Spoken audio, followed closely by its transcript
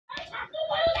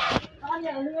So,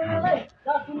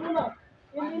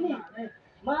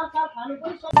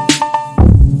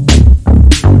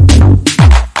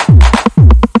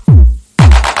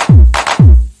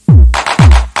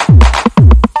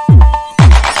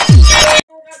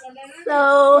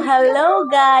 hello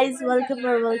guys, welcome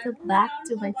back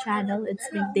to my channel. It's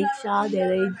me Diksha.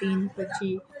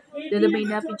 धेरै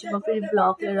महिना पछि म फेरि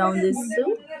vlog लिएर आउँदैछु.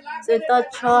 So, यता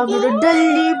छ मेरो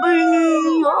डल्ली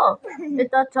बहिनी हो.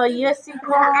 यता छ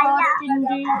यसिका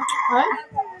टिन्डी है.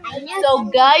 So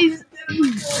guys,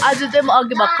 आज चाहिँ म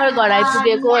अघि भर्खर घर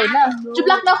आइपुगेको हैन. चुप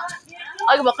लाग्न.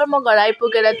 अघि भर्खर म घर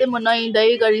आइपुगेर चाहिँ म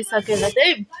नुहाइधुवाइ गरिसकेर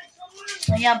चाहिँ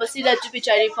यहाँ बसिरहेको छु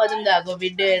पछाडि फजम दाको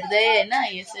भिडियो हेर्दै हैन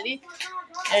यसरी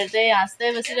हेर्दै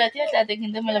हाँस्दै बसिरहेको थिएँ त्यहाँदेखि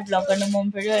चाहिँ मलाई भ्लग गर्न मन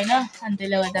पर्यो हैन अनि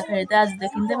त्यसले गर्दाखेरि चाहिँ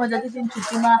आजदेखि चाहिँ म जति दिन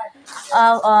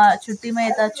छुट्टीमा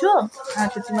यता छु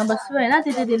छुट्टीमा बस्छु हैन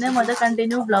त्यति दिन म चाहिँ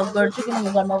कन्टिन्यू भ्लग गर्छु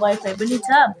किनकि घरमा वाइफाई पनि छ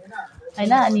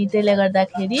हैन अनि त्यसले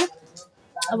गर्दाखेरि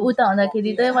अब उता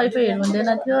हुँदाखेरि चाहिँ वाइफाईहरू हुँदैन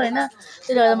थियो हैन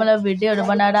त्यसले गर्दा मलाई भिडियोहरू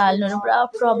बनाएर हाल्नुहरू पुरा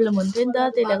प्रब्लम हुन्थ्यो नि त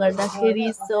त्यसले गर्दाखेरि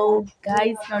सो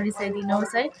गाइस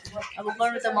नरिसाइदिनुहोस् है अब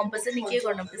गर्नु त मनपर्छ नि के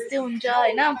गर्नु त्यस्तै हुन्छ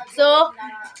हैन सो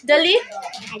डली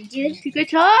हजुर ठिकै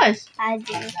छस्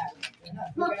हजुर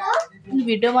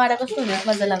भिडियोमा आएर कस्तो हुन्छ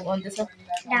मजा लाग्छ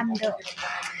राम्रो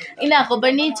यिनीहरूको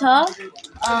पनि छ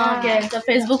के भन्छ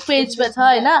फेसबुक पेजमा छ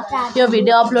हैन यो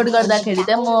भिडियो अपलोड गर्दाखेरि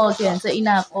चाहिँ म के भन्छ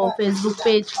यिनीहरूको फेसबुक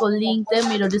पेजको लिंक चाहिँ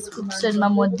मेरो डिस्क्रिप्सनमा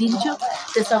म दिन्छु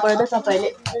त्यसबाट चाहिँ तपाईले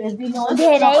हेर्दिनुहोस्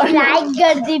धेरै लाइक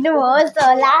गर्दिनुहोस्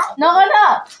होला नगर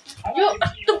यो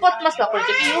कस्तो पतलास भएको छ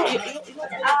कि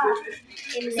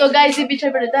यो सो गाइस यो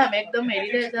पछाडिबाट त हामी एकदम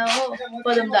हेरिरहेछ हो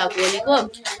पदम दाको होलीको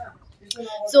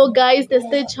सो गाइस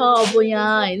त्यस्तै छ अब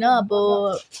यहाँ हैन अब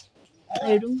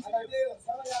हेरौँ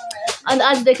अनि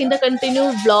आजदेखि त कन्टिन्यू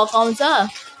भ्लग आउँछ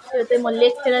त्यो चाहिँ म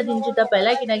लेखेर दिन्छु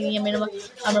तपाईलाई किनकि यहाँ मेरोमा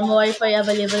हाम्रोमा वाइफाई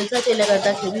अवेलेबल छ त्यसले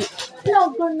गर्दाखेरि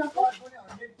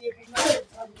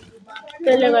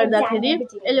यसले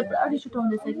पुरा रिस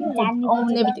उठाउँदैछ कि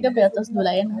आउने बित्तिकै बेतस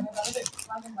धुलाएन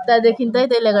त्यहाँदेखि चाहिँ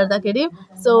त्यसले गर्दाखेरि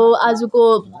सो आजको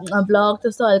भ्लग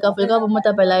त्यस्तो हल्का फुल्का अब म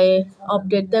तपाईलाई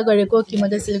अपडेट त गरेको कि म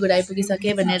चाहिँ सिलगढी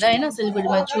आइपुगिसकेँ भनेर हैन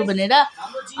सिलगढीमा छु भनेर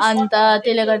अन्त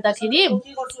त्यसले गर्दाखेरि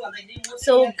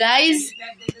सो गाइज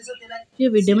यो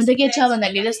भिडियोमा चाहिँ के छ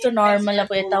भन्दाखेरि जस्तो नर्मल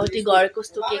अब यताउति घर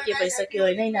कस्तो के भइसक्यो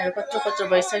हैन यिनीहरू कच्चो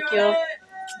भइसक्यो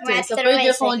त्यो सबै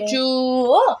देखाउँछु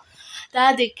हो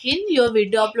त्यहाँदेखि यो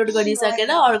भिडियो अपलोड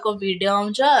गरिसकेर अर्को भिडियो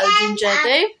आउँछ जुन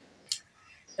चाहिँ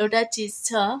एउटा चीज छ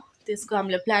त्यसको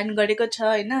हामीले प्लान गरेको छ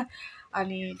हैन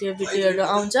अनि त्यो भिडियोहरु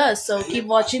आउँछ so keep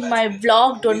watching my vlog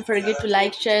don't forget to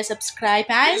like share subscribe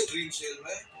and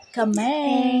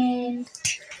comment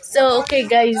so okay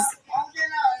guys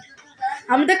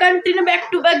हामी त कन्टिन्यू ब्याक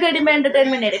टु ब्याक गरेमा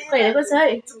एन्टरटेनमेन्ट हेरेको छ है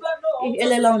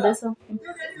यसले लाउँदैछ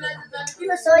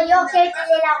सो यो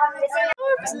केटीले लगाउँदैछ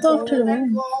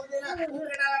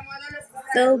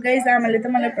सो गाइज आमाले त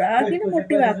मलाई पुरा किन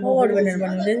मोटी भएको अरू भनेर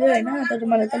भन्नुहुँदै थियो हैन तर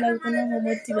मलाई त लाग्दैन म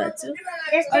मोटी भएको छु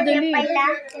पहिला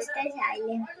त्यस्तै छ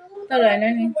अहिले तर हैन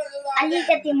नि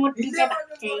अलिकति मोटी चाहिँ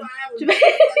भएको छ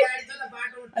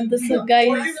अन्त सो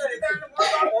गाइज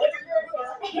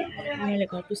मैले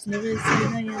घर पुस्नु रहेछ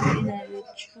यिनीहरू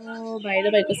छ भाइ र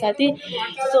भाइको साथी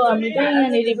सो हामी त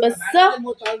यहाँनिर बस्छ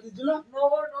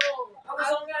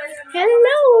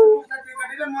हेलो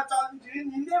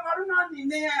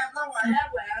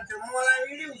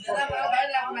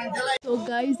सो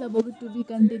गाइज अब टु बी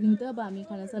कन्टिन्यू त अब हामी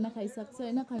खानासाना खाइसक्छ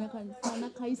हैन खाना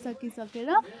खाइसकिसकेर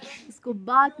त्यसको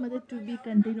बादमा चाहिँ टु बी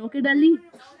कन्टिन्यू ओके डल्ली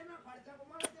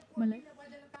मलाई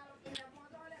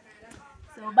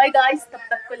सो बाई गाइज तब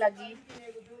तकको लागि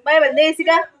बाई भन्दै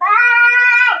यसिका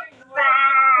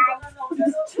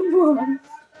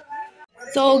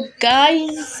सो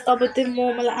गाइज अब चाहिँ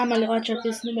मलाई आमाले अचार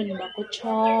पिस्नु भन्नुभएको छ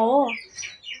हो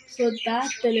सो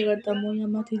त्यसले गर्दा म यहाँ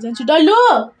माथि जान्छु डल्लु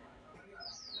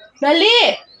डल्ली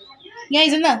यहाँ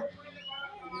आइज न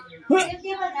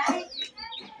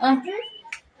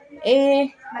ए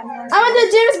आमा त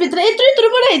जेम्स भित्र यत्रो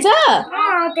पो रहेछ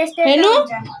हेर्नु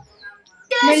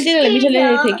मैले तिनीहरूलाई मिठो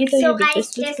ल्याएको थिएँ कि त यो भित्र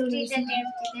यस्तो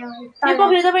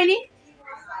पक्रियो त बहिनी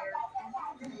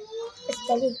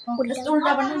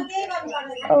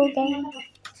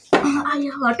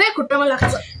खुट्टामा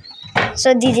लाग्छ सो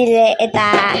दिदीले यता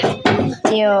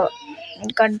त्यो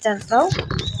गर्छ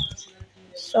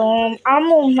सो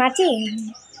आमु माथि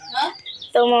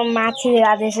त म माथि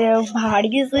जाँदैछु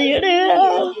भाडी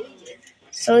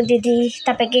सो दिदी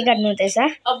तपाईँ के गर्नुहुँदैछ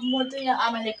अब म चाहिँ यहाँ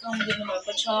आमाले काम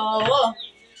दिनुभएको छ हो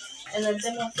यसलाई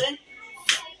चाहिँ म चाहिँ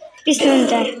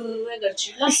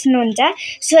पिस्नुहुन्छ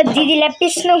सो दिदीलाई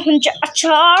पिस्नुहुन्छ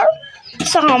अचार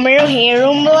सो हाम्रो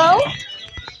हेरौँ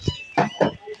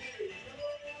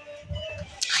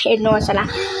हेर्नुहोस् होला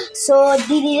सो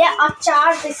दिदीले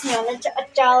अचार पिस्नु हुन्छ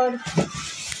अचार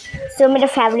सो मेरो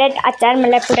फेभरेट अचार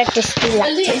मलाई पुरा टेस्टी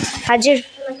लाग्छ हजुर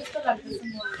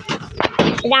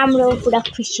राम्रो पुरा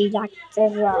खुसी लाग्छ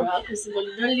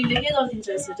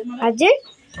हजुर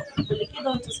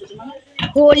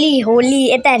होली होली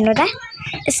यता हेर्नु त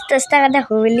यस्तो यस्तो गर्दा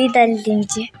होली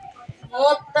दलिदिन्छु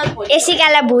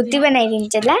एसिकालाई भुती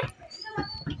बनाइदिन्छ ल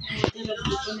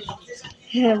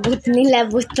भुत्नीलाई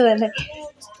भुत बना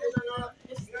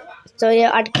सो यो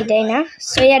अड्किँदैन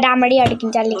सो यो राम्ररी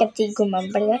अड्किन्छ अलिकति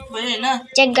घुमाउनु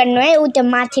पर्छ चेक गर्नु है ऊ त्यो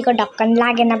माथिको ढक्कन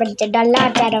लागेन भने चाहिँ डल्ला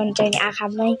अचार हुन्छ नि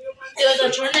आँखामै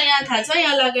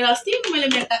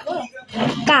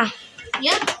कहाँ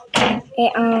ए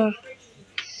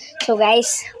सो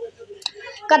गाइस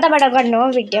कताबाट गर्नु हो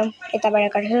भिडियो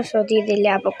यताबाट गर्छु सो दिदीले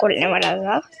अब खोल्नेबाट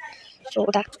सो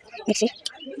उता मिक्सी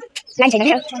लाइन छैन ए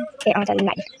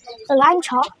लाइन सो लाइन छ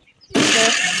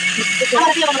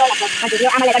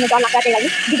आमाले गर्नु डर लाग्छ त्यही लागि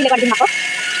दिदीले गरिदिनु भएको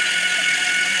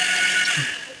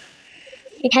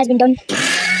इट हेज बिन डन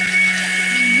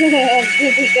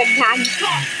दिदीको डान्स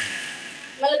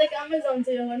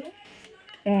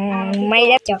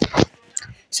मैले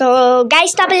सो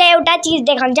गाइस तपाईँलाई एउटा चिज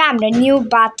देखाउँछ हाम्रो न्यू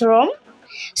बाथरुम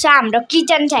सो हाम्रो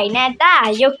किचन छैन यता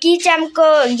यो किचनको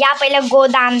यहाँ पहिला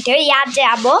गोदाम थियो यहाँ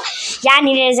चाहिँ अब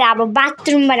यहाँनिर चाहिँ अब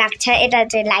बाथरुम बनाएको छ यता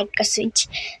चाहिँ लाइटको स्विच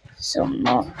सो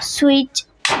म स्विच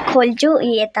खोल्छु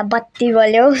यता बत्ती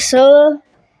बल्यो सो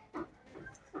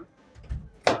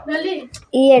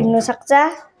हेर्नु सक्छ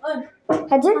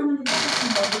हजुर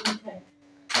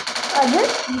हजुर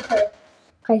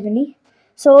खै पनि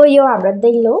सो यो हाम्रो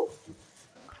दैलो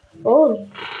हो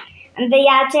अन्त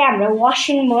यहाँ चाहिँ हाम्रो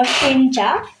वासिङ मसिन छ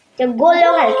त्यो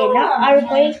गोलो खालको होइन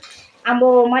अर्कै अब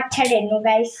मच्छर हेर्नु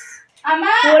गाइस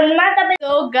फोनमा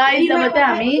तपाईँ गाइस अब चाहिँ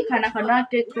हामी खाना खान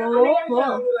आँटेको हो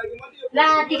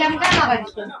राति काम कहाँ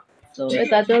गर्छु सो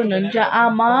यता चाहिँ हुनुहुन्छ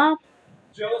आमा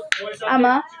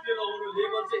आमा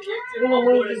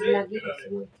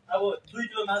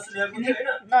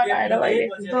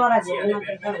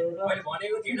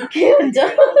के हुन्छ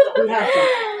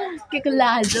के को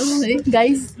लाजौ है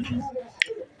गाइस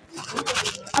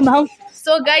आमा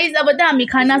सो गाइस अब त हामी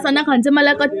खानासाना खान्छ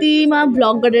मलाई कतिमा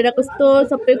भ्लग गरेर कस्तो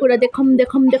सबै कुरा देखाउँ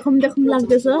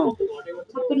लाग्दैछ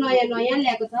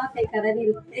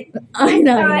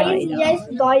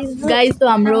गाइस त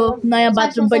हाम्रो नयाँ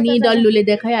बाथरुम पनि डल्लुले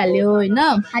देखाइहाल्यो होइन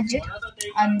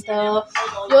अन्त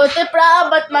यो चाहिँ पुरा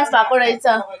बदमास भएको रहेछ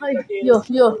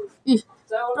यो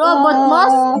पुरा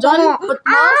बदमास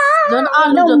झन्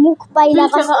आलु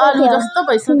जस्तो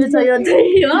भइसकेछ यो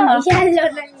चाहिँ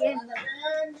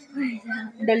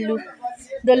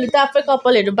डल्लु त आफै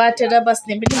कपालहरू बाटेर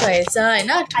बस्ने पनि भएछ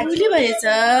होइन ठुली भएछ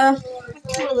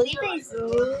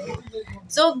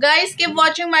so guys keep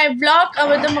watching my blog अब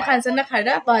त म खानासाना खाएर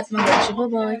बादमा गर्छु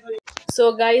बाई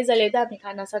सो गाइस अहिले त हामी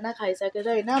खानासाना खाइसकेर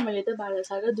होइन मैले त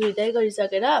भाँडासाँडा धुइँदै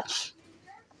गरिसकेर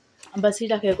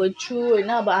बसिराखेको छु होइन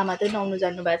अब आमा चाहिँ नुहाउनु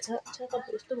जानुभएको छ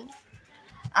कस्तो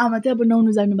आमा चाहिँ अब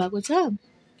नुहाउनु जानुभएको छ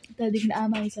त्यहाँदेखि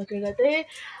आमा आइसकेर चाहिँ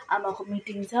आमाको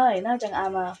मिटिङ छ होइन त्यहाँदेखि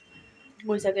आमा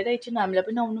गइसकेर एकछिन हामीलाई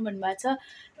पनि आउनु भन्नुभएको छ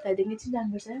त्यहाँदेखि एकछिन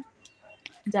जानुपर्छ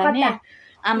जाने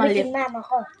आमाले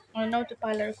होइन त्यो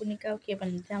पार्लरको निका के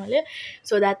भन्नुहुन्छ आमाले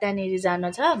सो द्याट त्यहाँनिर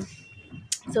जानु छ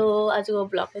सो आजको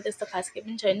ब्लग चाहिँ त्यस्तो खास केही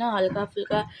पनि छैन हल्का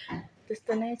फुल्का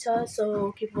त्यस्तो नै छ so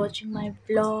keep watching my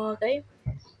blog है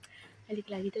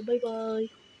अहिलेको लागि चाहिँ बाई बाई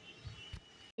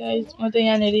गाइस म त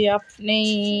यहाँनिर आफ्नै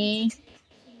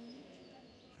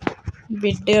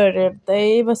भिडियोहरू हेर्दै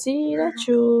बसिरहेको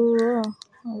छु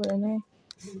हो नै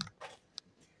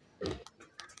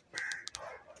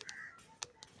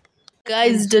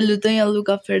गाइस डल्लु त यहाँ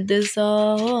लुगा फेर्दैछ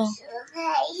हो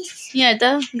यहाँ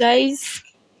त गाइस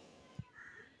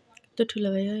कस्तो ठुलो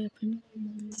भयो यो पनि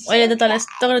अहिले त तँलाई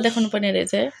यस्तो गरेर देखाउनु पर्ने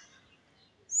रहेछ है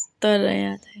तर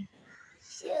यहाँ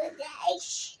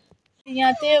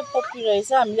चाहिँ पप्पी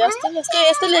रहेछ हामीले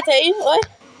यस्तो ल्याएको थियो है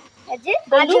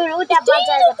हजुर उता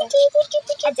बजारबाट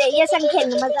यससँग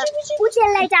खेल्नु मजा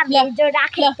पुचेललाई चाहिँ हामीले जो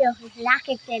राखेको थियो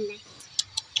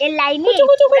यसलाई नि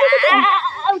त्यो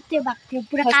भएको थियो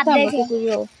पुरा काट्दै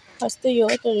थियो यस्तै हो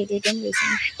तर रिटर्न रहेछ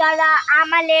तर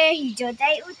आमाले हिजो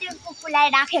चाहिँ त्यो कुकुरलाई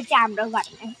राखेको थियो हाम्रो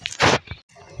घरमा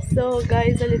सो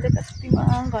गाइस अहिले त कतिमा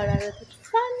घर आएर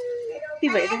शान्ति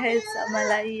भइरहेछ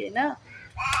मलाई होइन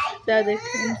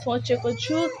त्यहाँदेखि सोचेको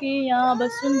छु कि यहाँ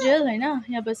बसुन्जेल होइन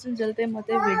यहाँ बसुन्जेल चाहिँ म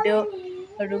चाहिँ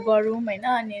भिडियोहरू गरौँ होइन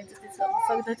अनि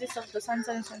जति सक्दो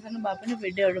सानो भए पनि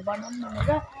भिडियोहरू बनाउँ भनेर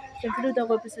त्यहाँ फेरि उता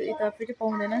गएपछि यता फेरि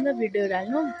पाउँदैन नि त भिडियोहरू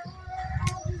हाल्नु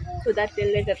सो द्याट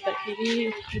त्यसले गर्दाखेरि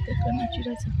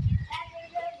नाचिरहेछ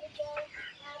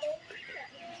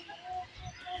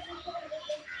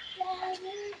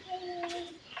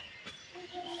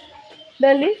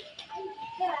डल्ली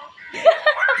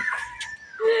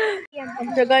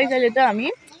त्यो गाइस अहिले त हामी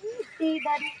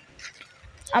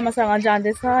आमासँग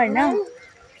जाँदैछ होइन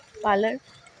पार्लर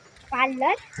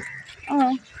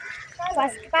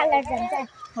जान्छ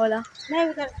होला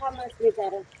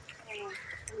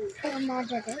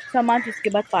समाज उसके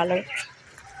बाद पार्लर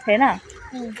है ना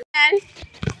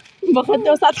भर्खर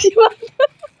त्यो साथी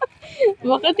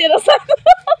भर्खर तेरो साथ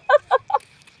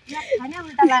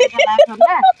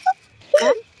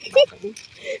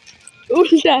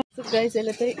उल्टा गाइस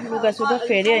यसले चाहिँ लुगा सुगा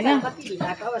फेरि होइन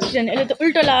किनभने यसले त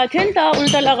उल्टा लगाएको थियो नि त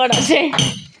उल्टा लगाएर चाहिँ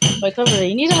भर्खर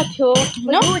हिँडिरहेको थियो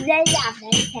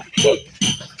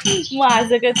म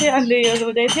हाँसेको थिएँ अन्त यो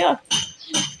रुँदै थियो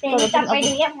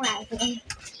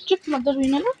चुप मत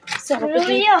रुइन ल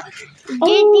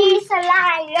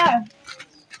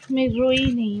मैं रोई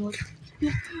नहीं हो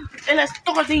यसलाई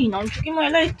यस्तो गर्दै हिँडाउँछु कि म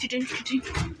यसलाई छिटै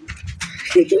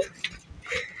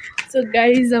सो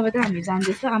गाइस अब तो हामी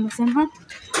जाँदैछ आमासँग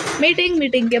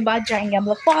मीटिंग के बाद जाएंगे हम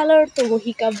लोग पार्लर तो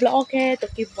वही का ब्लॉग है तो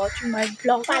कीप वॉचिंग माय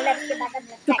ब्लॉग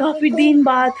तो काफी दिन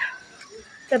बाद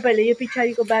तपाईले यो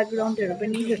पछाडीको ब्याकग्राउन्डहरु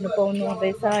पनि हेर्न पाउनु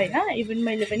हुँदैछ हैन इभन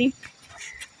मैले पनि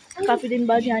काफी दिन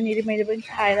बाद यहाँनिर मैले पनि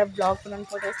आएर ब्लग बनाउनु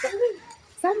पर्छ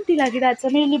शान्ति लागिरहेछ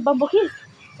मेरो लिप बाम बोकी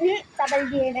तपाईले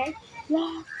दिएर ल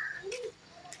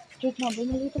जुट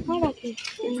नबोल्नु त कहाँ राखे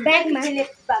ब्यागमा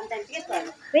लिप बाम त के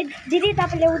छ दिदी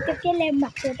तपाईले उते के ल्याउनु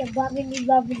भएको थियो त्यो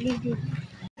बबली दिदी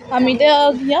हामी त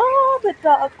यहाँ भित्र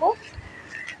आएको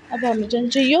अब हामी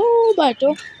जान्छ यो बाटो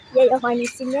यही हो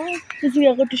निस्किने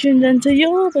त्यसैको ट्युसन जान्छ यो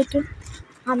बाटो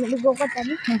हामीले गएको त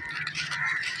नि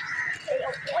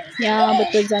यहाँ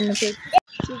बाटो जानु चाहिँ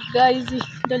गाइस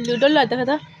डल्लु डल्ला देख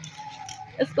त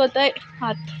यसको त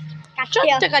हात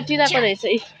चट्ट काटिरहेको रहेछ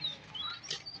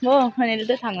हो भनेर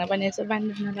त थाङ्ना पनि यसो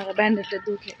ब्यान्डेज नलगा ब्यान्डेजले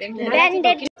दुख्यो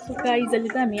गाइस अहिले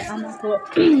त हामी आमाको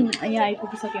यहाँ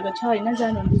आइपुगिसकेको छ होइन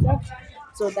जानुहुँदैछ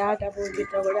सो द्याट अब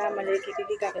भित्रबाट आमाले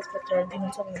के कागजपत्रहरू दिनु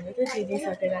छ भन्दै थियो त्यो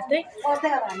दिइसकेर चाहिँ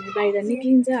हामी बाहिर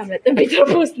निक्लिन्छ हामीलाई त भित्र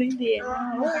पस्नै दिएन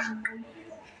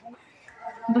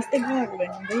बस्दै घरहरू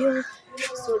भन्नुभयो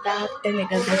सो द्याट त्यसले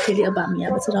गर्दाखेरि अब हामी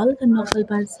अब चाहिँ हल्का नक्कल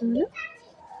पार्छ होइन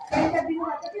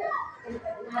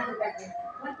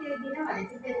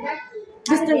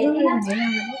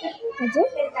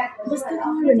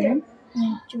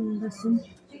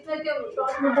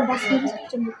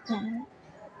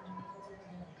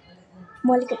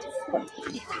बस्दै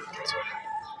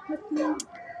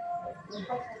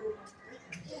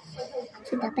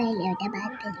तपाईले एउटा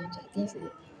बात दिनुहुन्छ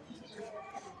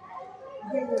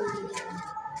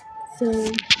सो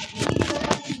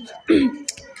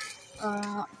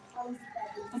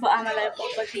अब आमालाई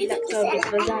कति लाग्छ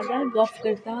भित्र जाँदा गफ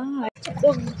गर्दा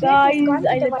सो गाइस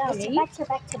अहिले त हामी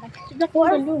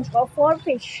four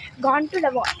fish gone to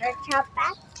the water chop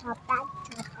back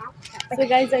so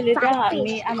guys अहिले त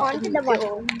हामी आमाको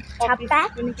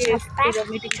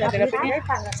मिटिङ सकेर पनि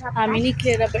हामी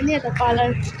निक्लेर पनि यता पार्लर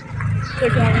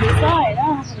जाँदैछ होइन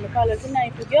हाम्रो पार्लर पनि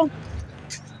आइपुग्यो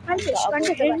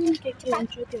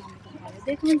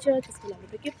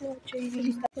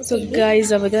सो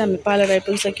गाइस अब त हामी पार्लर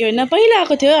आइपुगिसक्यो होइन पहिला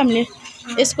आएको थियो हामीले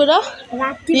यसको र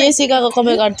यही सिकाएको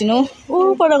कमाइ गरिदिनु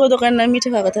ऊ परको दोकानमा मिठो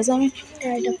खाएको थाहा छ हामी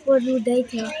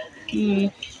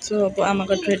सो अब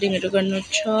आमाको थ्रेडिङहरू गर्नु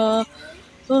छ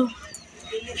हो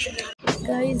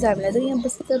गाइस हामीलाई त यहाँ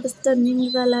बस्दा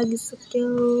निन्द्रा लागिसक्यो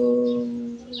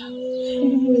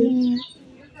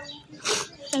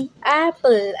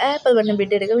एप्पल भन्ने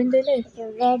भेटेको पनि तैँले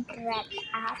रेड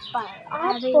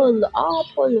एप्पल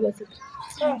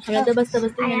हामीलाई त बस्दा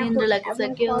यहाँ निन्द्रा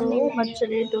लागिसक्यो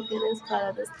मच्छरले टोकेर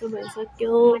खाएर जस्तो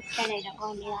भइसक्यो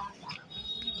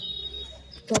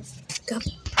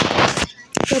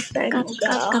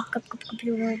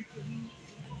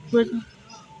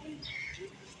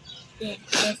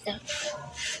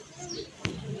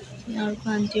अर्को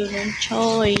आन्टीहरू पनि छ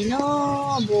होइन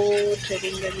अब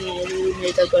थ्रेडिङ गर्नेहरू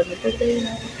मेरो त गर्नु पर्दैन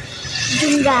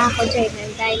जुङ्गा आएको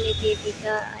छैन दाइले दिदी त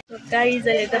गाइस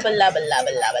अहिले त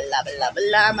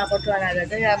बल्ल आमाको टोराएर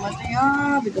चाहिँ आमा चाहिँ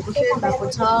यहाँ भित्र बसिरहेको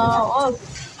छ हो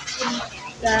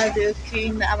त्यहाँदेखि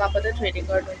आमाको त थ्रेडिङ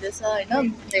गर्नुहुँदैछ होइन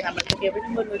त्यही आमाको केही पनि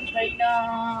गर्नु छैन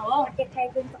हो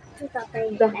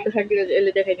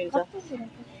यसले देखाइदिन्छ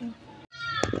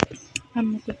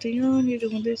आमाको चाहिँ यहाँनिर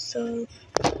हुँदैछ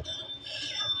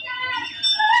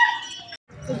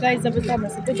गाइस अब त हाम्रो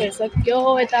सबै भइसक्यो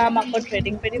यता आमाको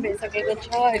थ्रेडिङ पनि भइसकेको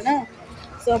छ होइन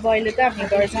सो अब अहिले त हामी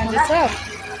घर जाँदैछ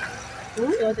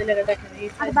सो त्यसले गर्दाखेरि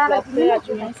ब्लग चाहिँ आज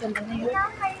यहीँसम्म नै हो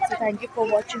so thank you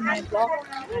for watching my blog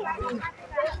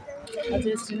अझै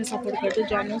यसरी नै सपोर्ट गर्दै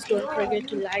जानुहोस् don't forget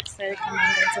to like share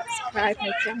comment and subscribe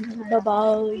my channel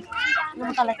by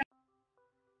by